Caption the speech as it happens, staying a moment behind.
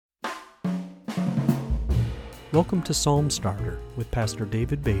Welcome to Psalm Starter with Pastor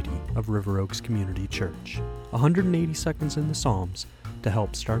David Beatty of River Oaks Community Church. 180 seconds in the Psalms to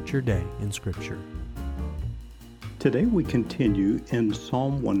help start your day in Scripture. Today we continue in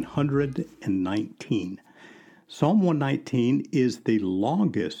Psalm 119. Psalm 119 is the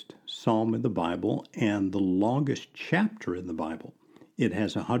longest psalm in the Bible and the longest chapter in the Bible. It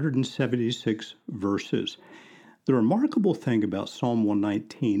has 176 verses. The remarkable thing about Psalm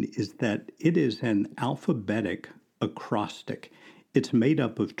 119 is that it is an alphabetic acrostic. It's made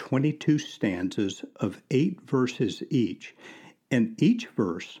up of 22 stanzas of 8 verses each, and each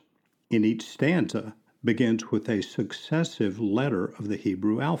verse in each stanza begins with a successive letter of the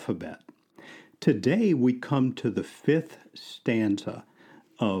Hebrew alphabet. Today we come to the 5th stanza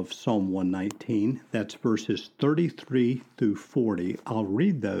of Psalm 119. That's verses 33 through 40. I'll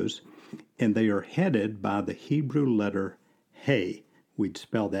read those, and they are headed by the Hebrew letter He. We'd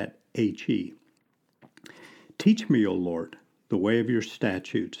spell that H-E. Teach me, O Lord, the way of your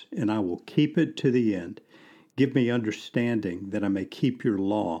statutes, and I will keep it to the end. Give me understanding that I may keep your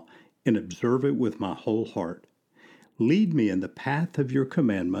law and observe it with my whole heart. Lead me in the path of your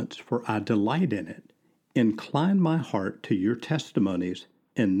commandments, for I delight in it. Incline my heart to your testimonies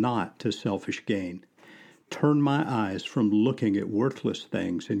and not to selfish gain. Turn my eyes from looking at worthless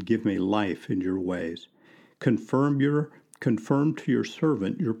things and give me life in your ways. Confirm to your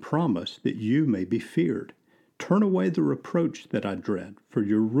servant your promise that you may be feared. Turn away the reproach that I dread, for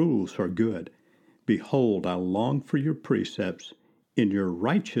your rules are good. Behold, I long for your precepts. In your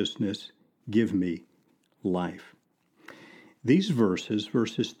righteousness, give me life. These verses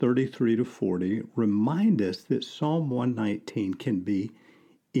 33 to 40, remind us that Psalm 119 can be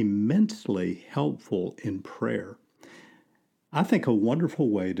immensely helpful in prayer. I think a wonderful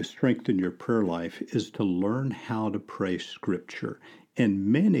way to strengthen your prayer life is to learn how to pray Scripture. And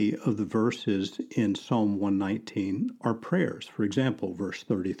many of the verses in Psalm 119 are prayers. For example, verse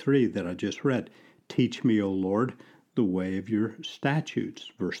 33 that I just read, teach me, O Lord, the way of your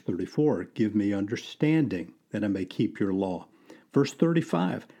statutes. Verse 34, give me understanding that I may keep your law. Verse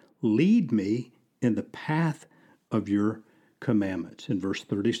 35, lead me in the path of your commandments. In verse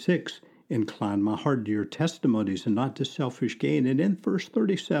 36, incline my heart to your testimonies and not to selfish gain. And in verse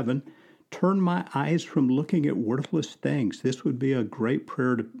 37, turn my eyes from looking at worthless things. This would be a great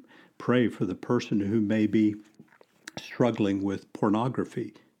prayer to pray for the person who may be struggling with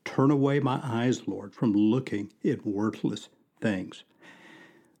pornography. Turn away my eyes, Lord, from looking at worthless things.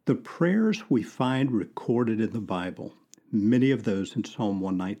 The prayers we find recorded in the Bible, many of those in Psalm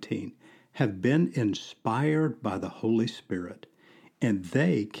 119, have been inspired by the Holy Spirit, and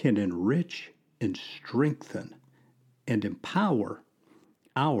they can enrich and strengthen and empower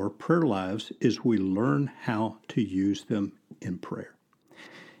our prayer lives as we learn how to use them in prayer.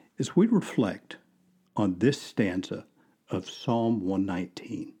 As we reflect on this stanza of Psalm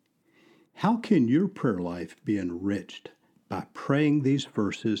 119, how can your prayer life be enriched by praying these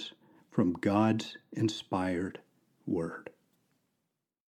verses from God's inspired Word?